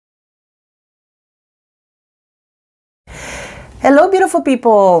Hello, beautiful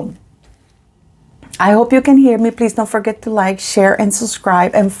people. I hope you can hear me. Please don't forget to like, share, and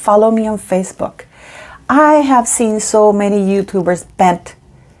subscribe, and follow me on Facebook. I have seen so many YouTubers bent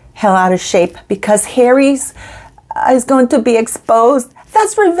hell out of shape because Harry's is going to be exposed.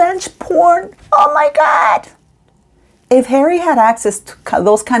 That's revenge porn. Oh my God. If Harry had access to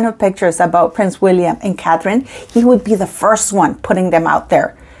those kind of pictures about Prince William and Catherine, he would be the first one putting them out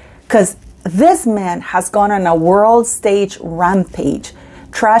there. Because this man has gone on a world stage rampage,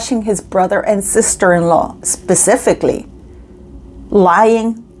 trashing his brother and sister-in-law specifically,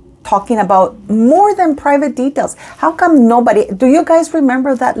 lying, talking about more than private details. How come nobody, do you guys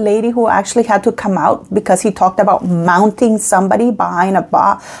remember that lady who actually had to come out because he talked about mounting somebody behind a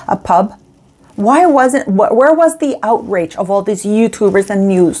pub? Why wasn't, where was the outrage of all these YouTubers and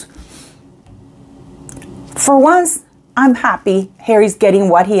news? For once, I'm happy Harry's getting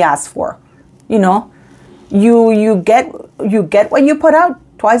what he asked for. You know, you get what you put out,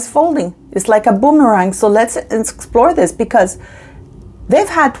 twice folding. It's like a boomerang. So let's explore this because they've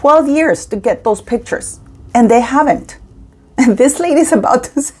had 12 years to get those pictures and they haven't. And this lady's about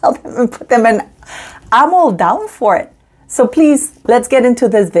to sell them and put them in. I'm all down for it. So please, let's get into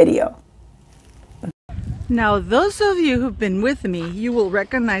this video. Now, those of you who've been with me, you will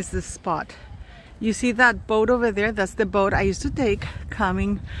recognize this spot. You see that boat over there? That's the boat I used to take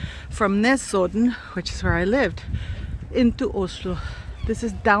coming from Nesodden, which is where I lived, into Oslo. This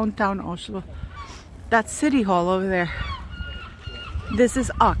is downtown Oslo. That's City Hall over there. This is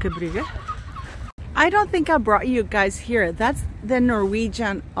Akerbrygge. I don't think I brought you guys here. That's the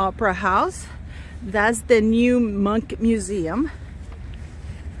Norwegian Opera House. That's the new Munch Museum.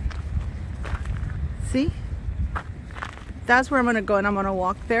 See? That's where I'm gonna go, and I'm gonna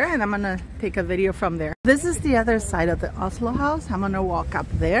walk there and I'm gonna take a video from there. This is the other side of the Oslo house. I'm gonna walk up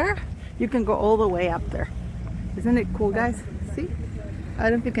there. You can go all the way up there. Isn't it cool, guys? See? I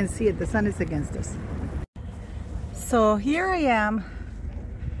don't know if you can see it. The sun is against us. So here I am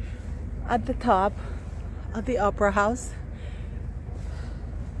at the top of the Opera House.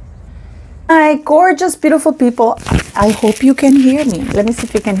 Hi, gorgeous, beautiful people. I hope you can hear me. Let me see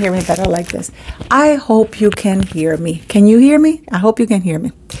if you can hear me better like this. I hope you can hear me. Can you hear me? I hope you can hear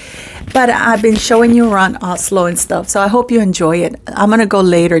me. But I've been showing you around Oslo and stuff, so I hope you enjoy it. I'm going to go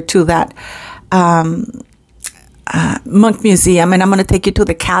later to that Munch Museum, and I'm going to take you to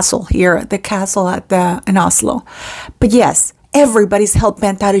the castle here, the castle in Oslo. But yes, everybody's hell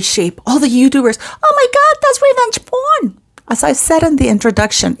bent out of shape. All the YouTubers, oh my God, that's revenge porn. As I said in the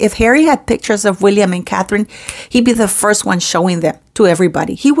introduction, if Harry had pictures of William and Catherine, he'd be the first one showing them to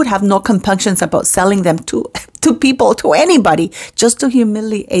everybody. He would have no compunctions about selling them to people, to anybody, just to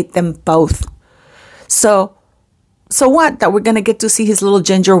humiliate them both. So what? That we're going to get to see his little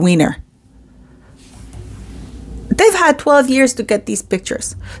ginger wiener. They've had 12 years to get these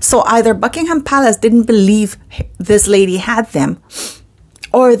pictures. So either Buckingham Palace didn't believe this lady had them,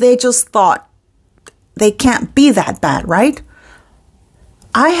 or they just thought, they can't be that bad, right?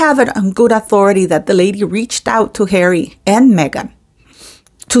 I have it on good authority that the lady reached out to Harry and Meghan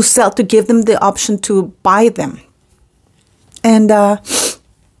to give them the option to buy them. And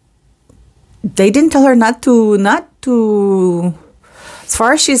they didn't tell her not to, as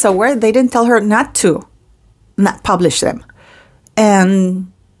far as she's aware, they didn't tell her not publish them.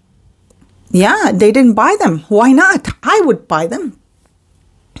 And yeah, they didn't buy them. Why not? I would buy them.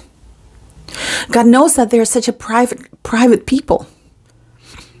 God knows that they're such a private people.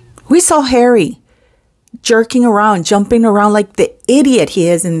 We saw Harry jerking around, jumping around like the idiot he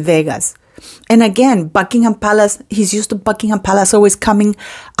is in Vegas. And again, Buckingham Palace, he's used to Buckingham Palace always coming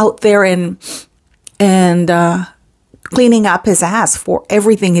out there and cleaning up his ass for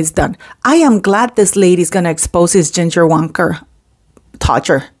everything he's done. I am glad this lady's going to expose his ginger wonker,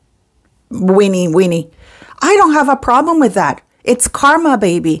 Todger, Winnie. I don't have a problem with that. It's karma,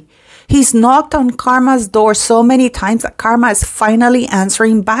 baby. He's knocked on karma's door so many times that karma is finally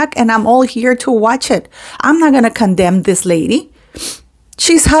answering back, and I'm all here to watch it. I'm not going to condemn this lady.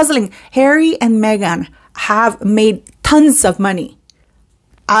 She's hustling. Harry and Meghan have made tons of money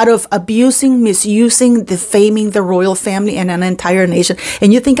out of abusing, misusing, defaming the royal family and an entire nation.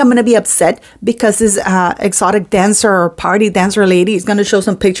 And you think I'm going to be upset because this exotic dancer or party dancer lady is going to show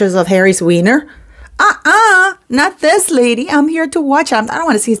some pictures of Harry's wiener? Not this lady. I'm here to watch. I don't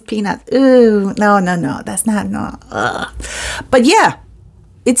want to see his peanut. Ooh, no. That's not, no. Ugh. But yeah,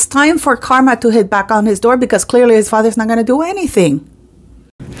 it's time for karma to hit back on his door because clearly his father's not going to do anything.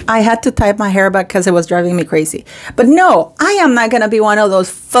 I had to tie my hair back because it was driving me crazy. But no, I am not going to be one of those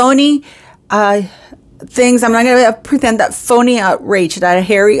phony things. I'm not going to pretend that phony outrage that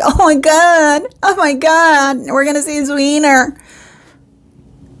Harry, oh my God, we're going to see his wiener.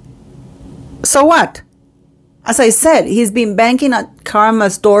 So what? As I said, he's been banging at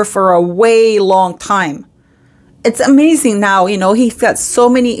Karma's door for a way long time. It's amazing now, you know, he's got so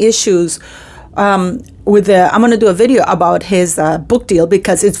many issues with the, I'm going to do a video about his book deal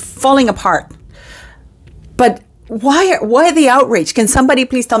because it's falling apart. But why the outrage? Can somebody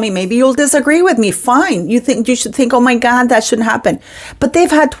please tell me? Maybe you'll disagree with me. Fine. You think you should think, oh my God, that shouldn't happen. But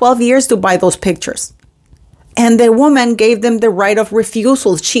they've had 12 years to buy those pictures. And the woman gave them the right of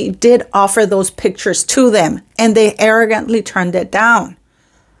refusal. She did offer those pictures to them, and they arrogantly turned it down.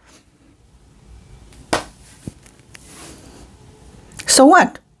 So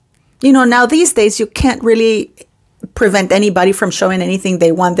what? You know, now these days, you can't really prevent anybody from showing anything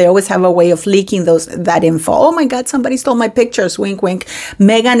they want. They always have a way of leaking that info. Oh my God, somebody stole my pictures. Wink, wink.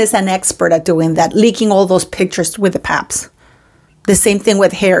 Meghan is an expert at doing that, leaking all those pictures with the paps. The same thing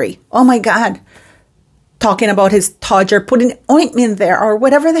with Harry. Oh my God. Talking about his Todger, putting ointment there or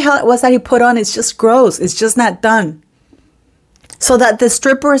whatever the hell it was that he put on. It's just gross. It's just not done. So that the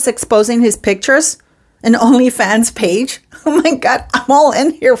stripper is exposing his pictures, an OnlyFans page. Oh my God, I'm all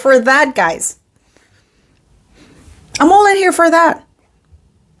in here for that, guys. I'm all in here for that.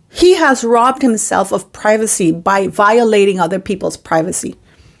 He has robbed himself of privacy by violating other people's privacy.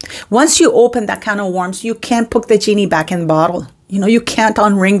 Once you open that can of worms, you can't put the genie back in the bottle. You know, you can't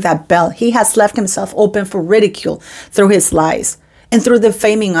unring that bell. He has left himself open for ridicule through his lies and through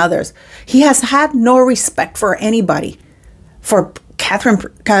defaming others. He has had no respect for anybody, for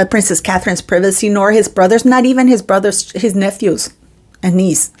Princess Catherine's privacy, nor his brothers, not even his brothers, his nephews and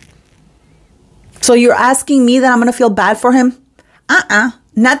niece. So you're asking me that I'm going to feel bad for him?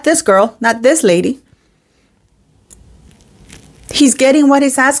 Not this girl, not this lady. He's getting what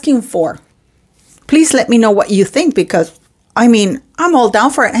he's asking for. Please let me know what you think, because I mean, I'm all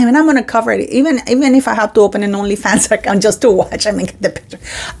down for it. I mean, I'm going to cover it. Even if I have to open an OnlyFans account just to watch, I mean, get the picture.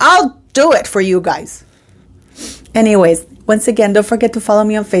 I'll do it for you guys. Anyways, once again, don't forget to follow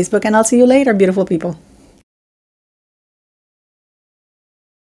me on Facebook, and I'll see you later, beautiful people.